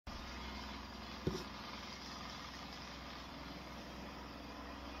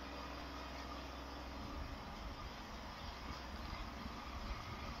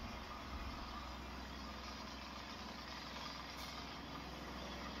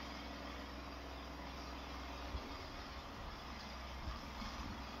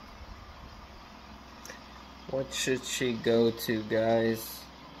What should she go to, guys?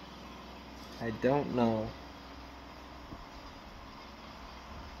 I don't know.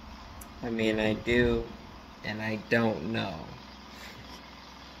 I mean, I do, and I don't know.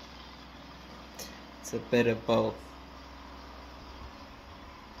 It's a bit of both.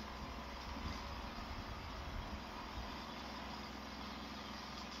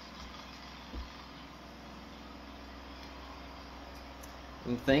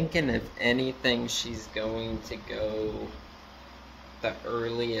 I'm thinking if anything, she's going to go the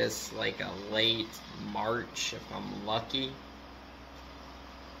earliest, like a late March if I'm lucky.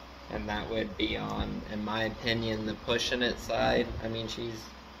 And that would be on, in my opinion, the pushing it side. I mean, she's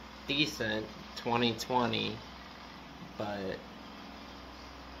decent, 2020, but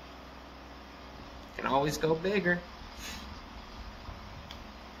can always go bigger.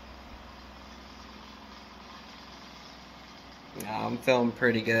 I'm feeling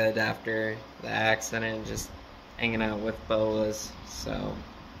pretty good after the accident, just hanging out with boas. So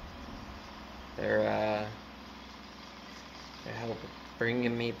they're helping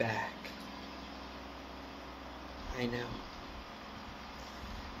bringing me back. I know.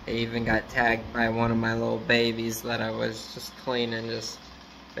 I even got tagged by one of my little babies that I was just cleaning just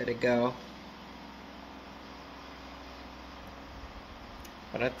a bit ago.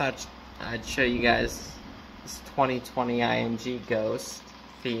 But I thought I'd show you guys this 2020 IMG Ghost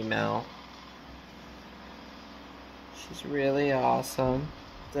female. She's really awesome.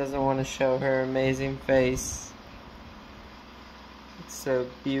 Doesn't want to show her amazing face. It's so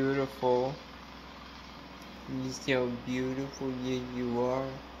beautiful. You see how beautiful you are.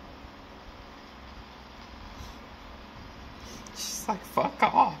 She's like, fuck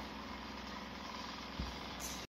off.